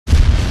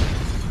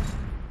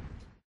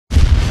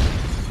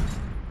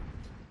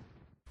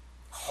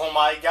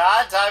my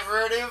god, time for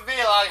a new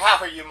vlog.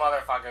 How are you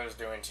motherfuckers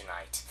doing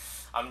tonight?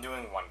 I'm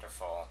doing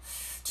wonderful.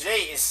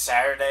 Today is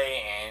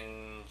Saturday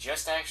and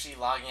just actually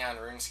logging on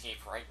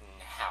Runescape right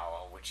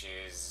now, which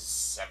is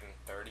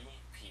 7:30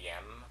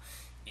 p.m.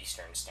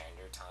 Eastern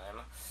Standard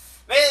Time.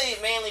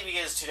 Mainly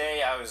because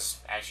today I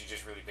was actually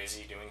just really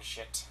busy doing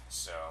shit.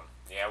 So,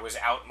 yeah, I was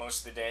out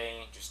most of the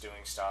day just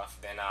doing stuff.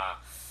 Then,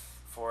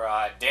 for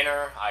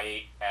dinner, I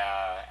ate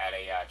at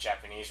a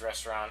Japanese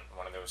restaurant,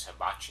 one of those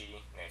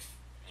hibachi. If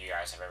you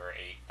guys have ever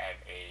ate at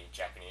a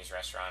Japanese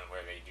restaurant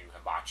where they do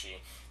hibachi,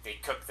 they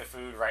cook the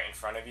food right in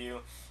front of you.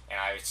 And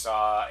I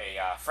saw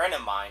a friend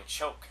of mine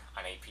choke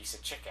on a piece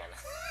of chicken.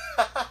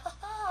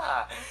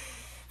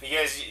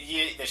 Because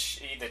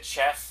the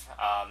chef,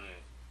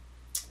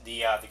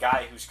 the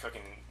guy who's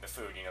cooking the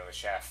food, the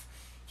chef,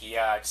 he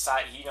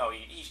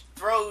he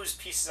throws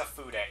pieces of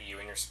food at you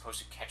and you're supposed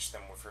to catch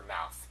them with your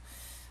mouth.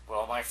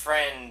 Well, my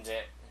friend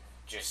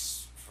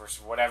just, for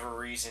whatever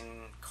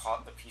reason,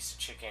 caught the piece of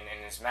chicken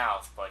in his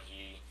mouth, but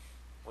he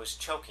was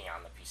choking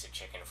on the piece of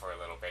chicken for a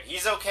little bit.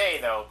 He's okay,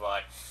 though,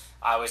 but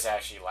I was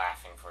actually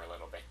laughing for a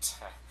little bit.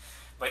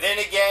 But then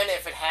again,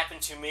 if it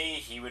happened to me,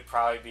 he would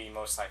probably be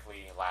most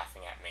likely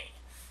laughing at me.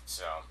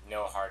 So,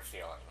 no hard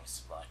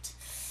feelings, but...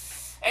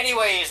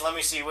 Anyways, let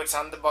me see what's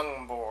on the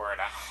bung board.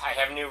 I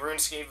have a new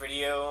RuneScape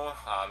video,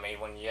 made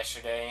one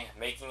yesterday.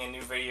 Making a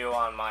new video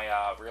on my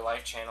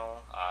real-life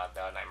channel,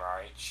 the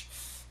Nightmare RH,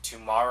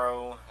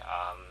 tomorrow.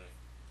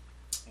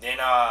 Then,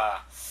 I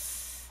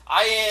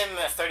am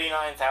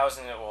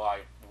 39,000, well, I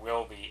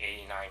will be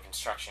 89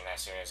 construction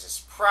as soon as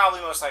this, probably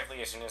most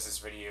likely as soon as this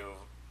video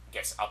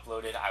gets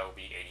uploaded, I will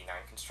be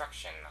 89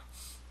 construction.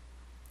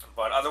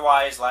 But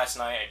otherwise, last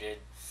night I did,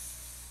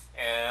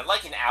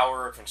 like an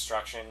hour of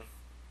construction.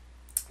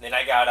 Then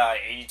I got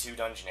 82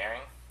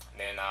 dungeoneering.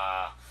 Then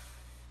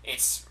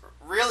it's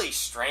really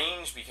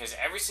strange because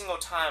every single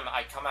time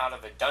I come out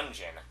of a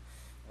dungeon,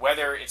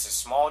 whether it's a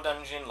small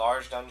dungeon,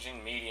 large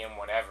dungeon, medium,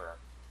 whatever,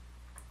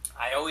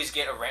 I always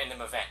get a random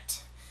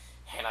event.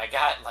 And I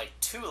got like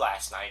 2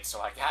 last night,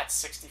 so I got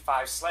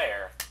 65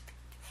 Slayer.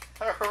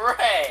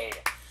 Hooray!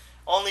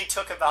 Only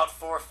took about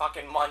 4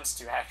 fucking months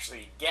to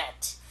actually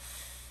get.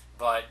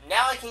 But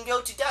now I can go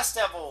to Dust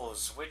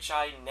Devils, which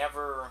I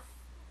never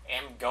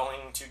am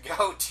going to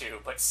go to,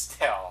 but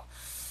still.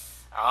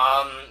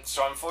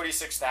 So I'm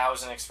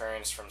 46,000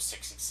 experience from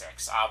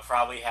 66. I'll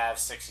probably have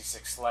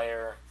 66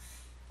 Slayer,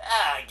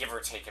 give or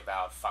take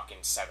about fucking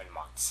 7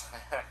 months.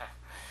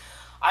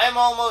 I am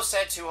almost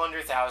at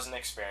 200,000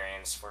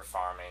 experience for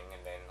farming,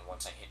 and then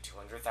once I hit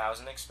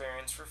 200,000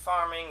 experience for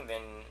farming,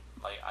 then,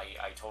 like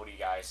I told you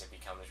guys, it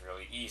becomes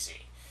really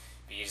easy.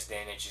 Because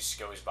then it just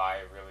goes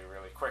by really,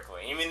 really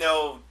quickly. Even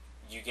though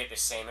you get the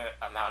same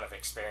amount of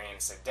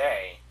experience a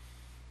day,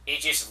 it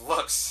just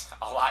looks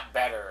a lot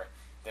better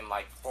than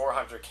like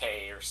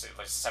 400k or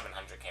like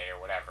 700k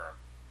or whatever.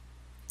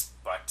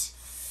 But,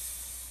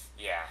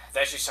 yeah,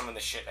 that's just some of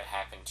the shit that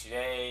happened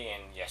today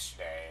and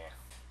yesterday.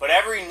 But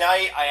every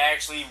night, I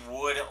actually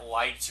would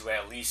like to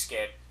at least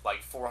get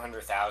like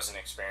 400,000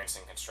 experience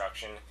in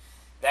construction.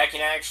 That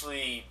can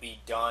actually be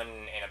done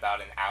in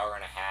about an hour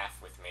and a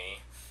half with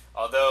me.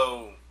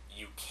 Although,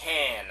 you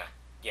can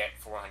get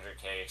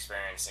 400k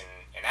experience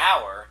in an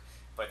hour,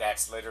 but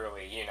that's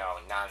literally,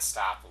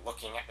 non-stop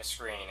looking at the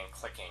screen and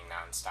clicking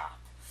non-stop.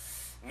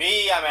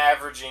 Me, I'm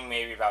averaging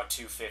maybe about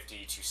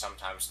 250 to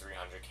sometimes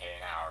 300k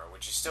an hour,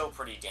 which is still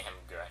pretty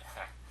damn good.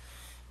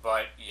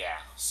 But, yeah,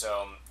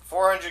 so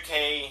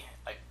 400k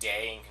a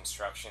day in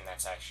construction,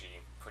 that's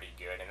actually pretty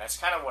good, and that's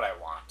kind of what I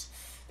want.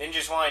 Then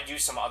just want to do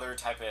some other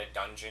type of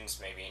dungeons,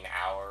 maybe an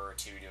hour or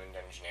 2 doing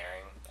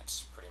dungeoneering.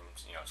 That's pretty,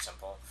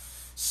 simple.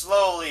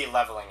 Slowly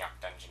leveling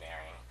up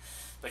dungeoneering.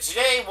 But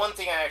today, one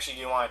thing I actually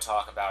do want to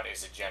talk about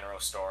is the general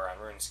store on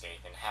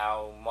RuneScape and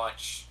how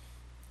much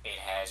it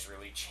has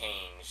really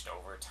changed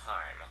over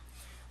time.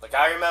 Like,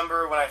 I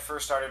remember when I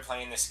first started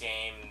playing this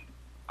game,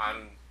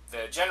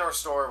 the general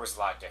store was a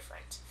lot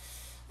different.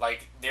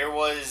 Like, there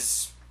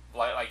was,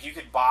 like you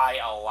could buy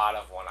a lot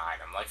of one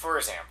item. Like, for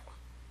example,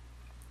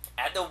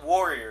 at the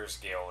Warriors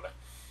Guild,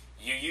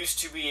 you used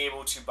to be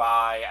able to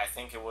buy, I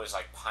think it was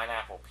like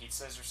pineapple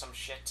pizzas or some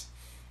shit.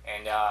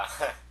 And,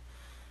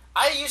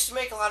 I used to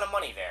make a lot of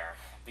money there,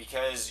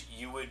 because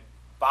it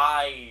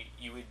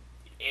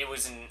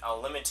was a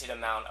limited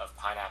amount of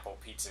pineapple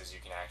pizzas you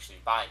can actually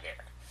buy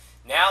there.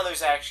 Now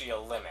there's actually a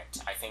limit.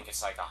 I think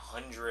it's like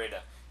 100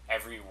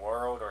 every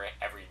world or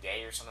every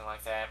day or something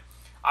like that.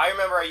 I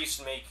remember I used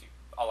to make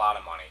a lot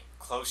of money,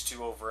 close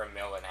to over $1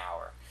 million an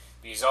hour,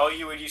 because all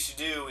you would used to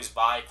do is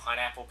buy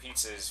pineapple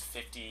pizzas,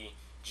 50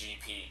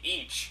 GP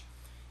each,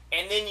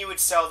 and then you would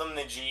sell them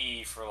the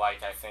GE for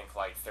like, I think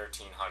like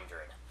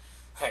 1,300.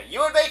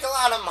 You would make a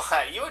lot of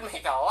money. You would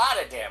make a lot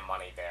of damn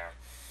money there.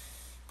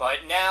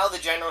 But now the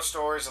general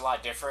store is a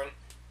lot different.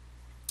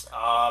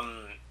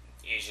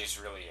 It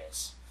just really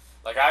is.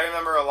 Like, I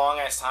remember a long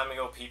ass time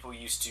ago, people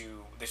used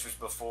to, this was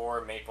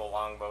before Maple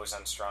Longbows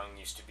Unstrung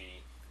used to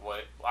be,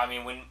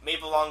 when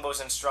Maple Longbows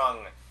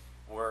Unstrung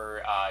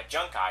were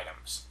junk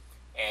items.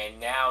 and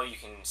now you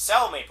can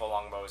sell maple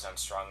longbows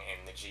unstrung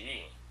in the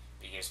GE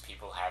because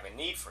people have a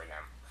need for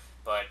them.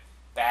 But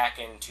back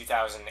in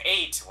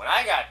 2008, when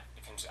I got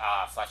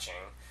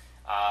fletching,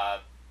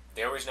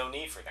 there was no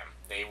need for them.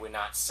 They would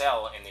not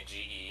sell in the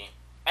GE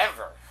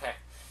ever.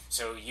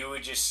 So you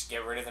would just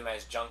get rid of them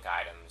as junk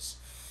items.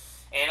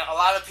 And a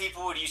lot of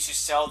people would used to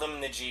sell them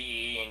in the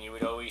GE, and you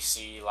would always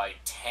see like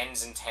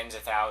tens and tens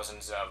of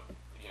thousands of,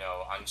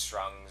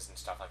 unstrungs and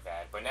stuff like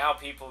that. But now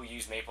people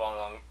use maple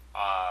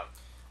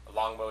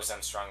longbows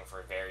unstrung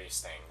for various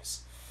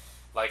things.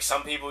 Like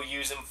some people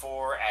use them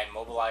for at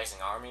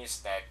mobilizing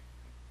armies, that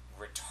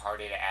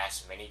retarded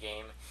ass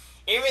minigame.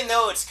 Even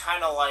though it's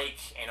kind of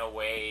like, in a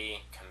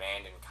way,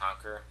 Command and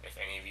Conquer, if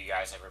any of you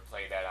guys ever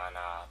played that on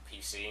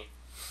PC.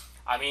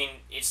 I mean,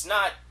 it's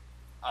not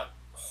a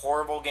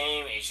horrible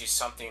game, it's just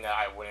something that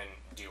I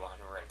wouldn't do on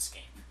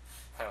Runescape.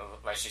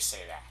 Let's just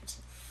say that.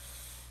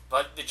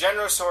 But the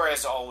general store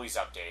is always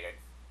updated.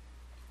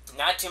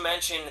 Not to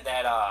mention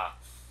that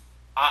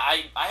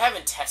I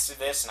haven't tested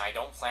this, and I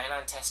don't plan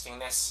on testing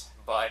this,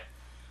 but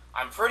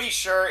I'm pretty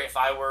sure if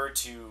I were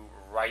to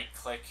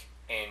right-click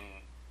and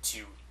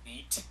to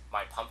eat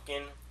my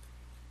pumpkin,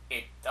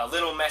 a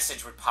little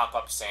message would pop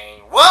up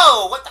saying,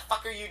 "Whoa, what the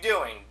fuck are you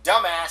doing?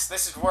 Dumbass,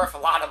 this is worth a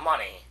lot of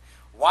money.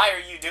 Why are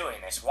you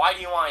doing this? Why do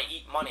you want to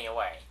eat money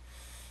away?"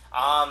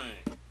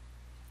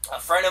 A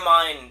friend of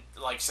mine,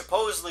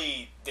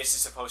 supposedly this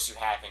is supposed to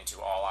happen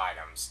to all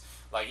items.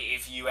 Like,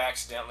 if you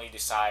accidentally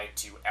decide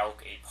to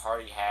elk a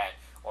party hat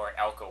or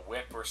elk a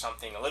whip or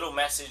something, a little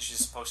message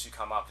is supposed to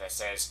come up that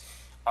says,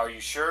 "Are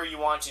you sure you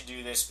want to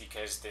do this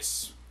because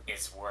this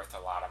is worth a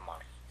lot of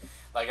money?"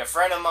 Like, a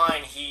friend of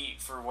mine, he,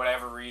 for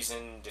whatever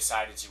reason,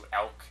 decided to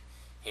elk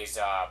his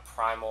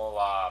primal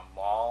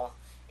maul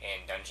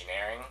in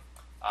Dungeoneering.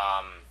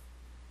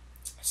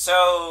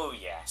 So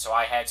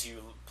I had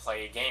to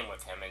play a game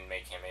with him and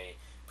make him a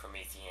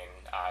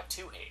Promethean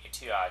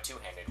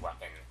two-handed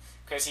weapon,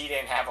 because he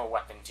didn't have a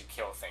weapon to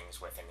kill things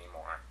with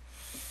anymore.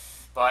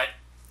 But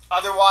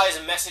otherwise,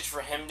 a message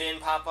for him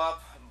didn't pop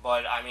up.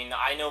 But I mean,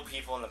 I know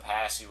people in the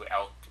past who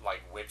elked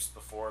whips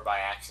before by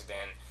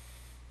accident,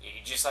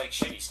 just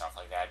shitty stuff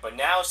like that. But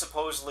now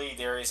supposedly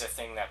there is a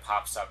thing that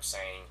pops up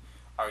saying,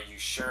 "Are you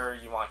sure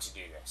you want to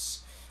do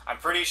this?" I'm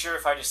pretty sure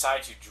if I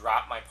decide to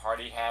drop my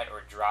party hat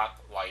or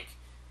drop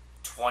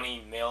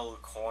 20 mil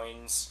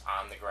coins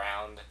on the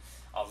ground,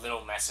 a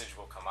little message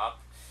will come up.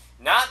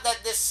 Not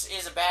that this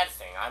is a bad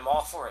thing. I'm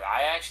all for it.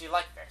 I actually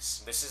like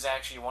this. This is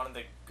actually one of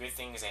the good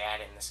things they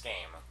added in this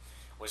game.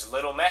 Was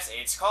little message.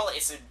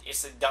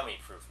 It's a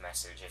dummy-proof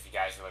message if you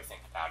guys really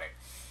think about it.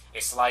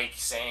 It's like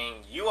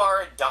saying, "You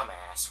are a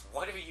dumbass.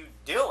 What are you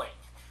doing?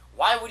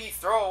 Why would you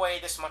throw away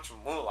this much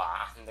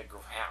moolah on the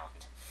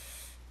ground?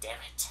 Damn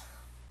it."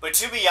 But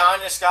to be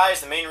honest, guys,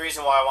 the main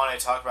reason why I wanted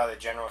to talk about the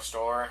general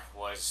store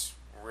was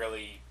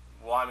really,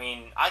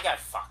 I got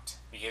fucked.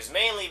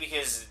 Mainly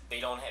because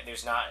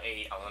there's not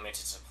a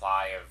unlimited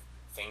supply of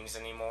things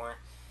anymore.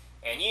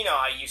 And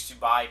I used to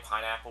buy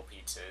pineapple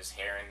pizzas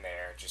here and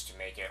there just to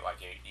make it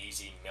an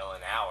easy meal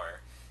an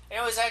hour. And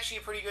it was actually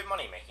a pretty good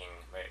money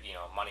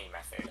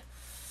method.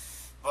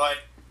 But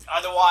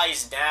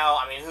otherwise now,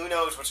 who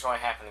knows what's going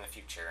to happen in the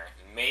future.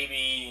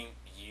 Maybe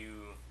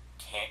you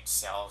can't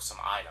sell some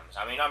items.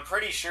 I'm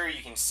pretty sure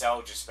you can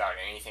sell just about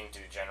anything to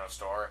the general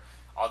store,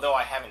 although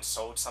I haven't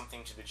sold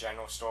something to the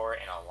general store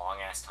in a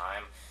long-ass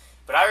time.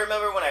 But I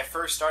remember when I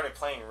first started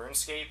playing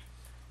RuneScape,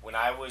 when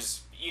I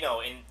was,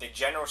 in the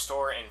general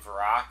store in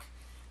Varrock,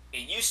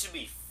 it used to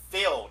be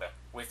filled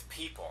with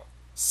people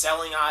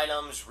selling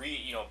items,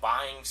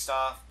 buying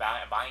stuff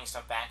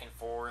back and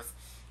forth.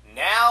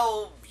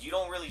 Now, you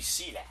don't really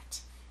see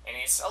that. And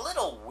it's a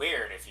little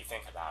weird if you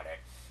think about it.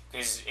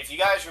 Because if you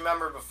guys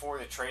remember before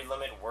the trade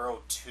limit,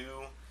 World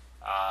 2,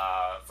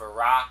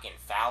 Varrock and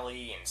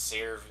Fally and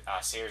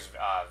Sayre's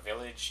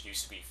village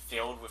used to be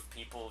filled with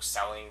people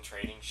selling,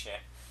 trading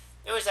shit.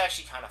 It was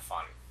actually kind of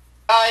fun.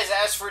 Guys,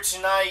 as for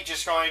tonight,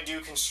 just going to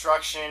do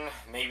construction,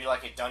 maybe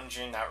a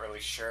dungeon, not really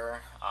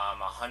sure.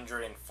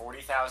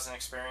 140,000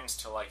 experience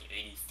to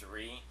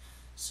 83,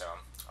 so,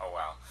 oh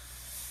well.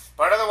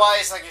 But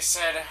otherwise, like I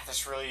said,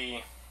 that's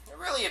really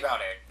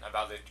about it,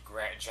 about the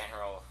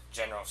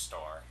general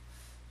store.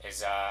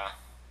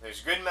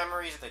 There's good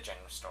memories at the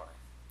general store,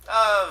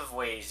 of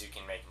ways you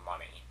can make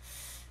money.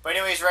 But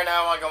anyways, right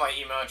now I want to go my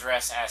email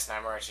address,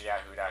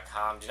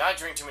 asknammer@yahoo.com. Do not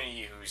drink too many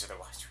Yoo-hoos,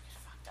 otherwise you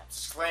get fucked up.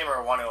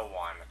 Disclaimer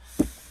 101.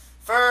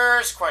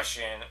 First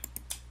question.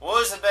 What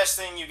was the best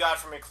thing you got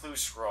from a clue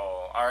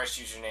scroll? RS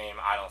username,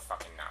 I don't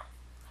fucking know.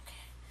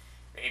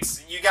 Okay.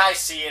 You guys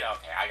see it?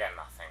 Okay, I got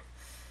nothing.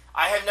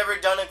 I have never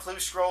done a clue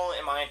scroll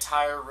in my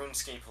entire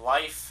RuneScape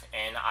life,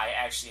 and I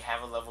actually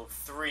have a level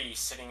 3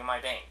 sitting in my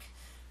bank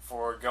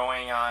for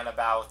going on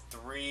about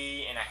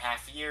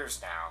 3.5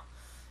 years now.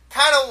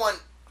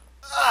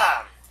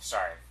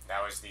 Sorry,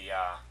 that was the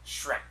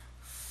shrimp.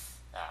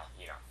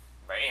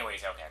 But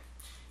anyways, okay.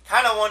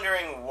 Kind of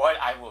wondering what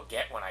I will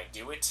get when I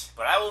do it,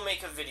 but I will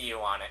make a video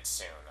on it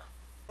soon.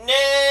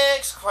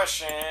 Next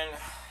question.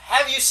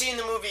 have you seen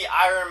the movie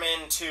Iron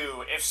Man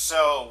 2? If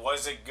so,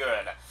 was it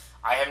good?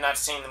 I have not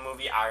seen the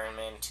movie Iron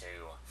Man 2,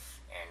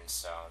 and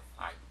so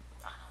I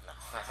don't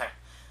know.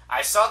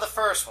 I saw the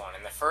first one,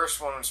 and the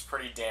first one was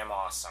pretty damn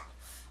awesome.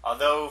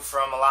 Although,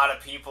 from a lot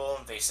of people,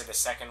 they said the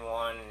second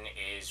one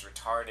is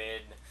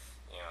retarded,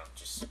 you know,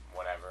 just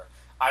whatever.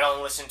 I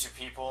don't listen to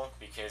people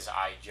because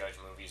I judge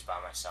movies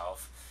by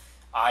myself.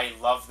 I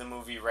love the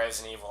movie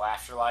Resident Evil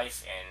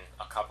Afterlife, and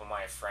a couple of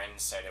my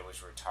friends said it was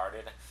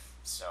retarded,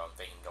 so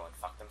they can go and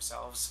fuck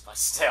themselves. But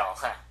still,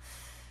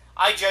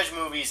 I judge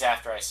movies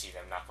after I see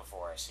them, not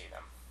before I see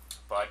them.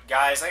 But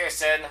guys, like I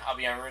said, I'll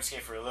be on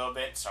Runescape for a little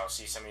bit, so I'll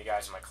see some of you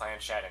guys in my clan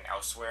chat and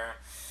elsewhere.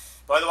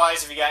 But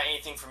otherwise, if you got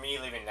anything for me,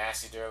 leave a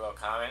nasty, dirty little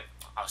comment.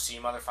 I'll see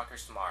you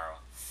motherfuckers tomorrow.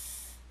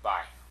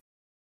 Bye.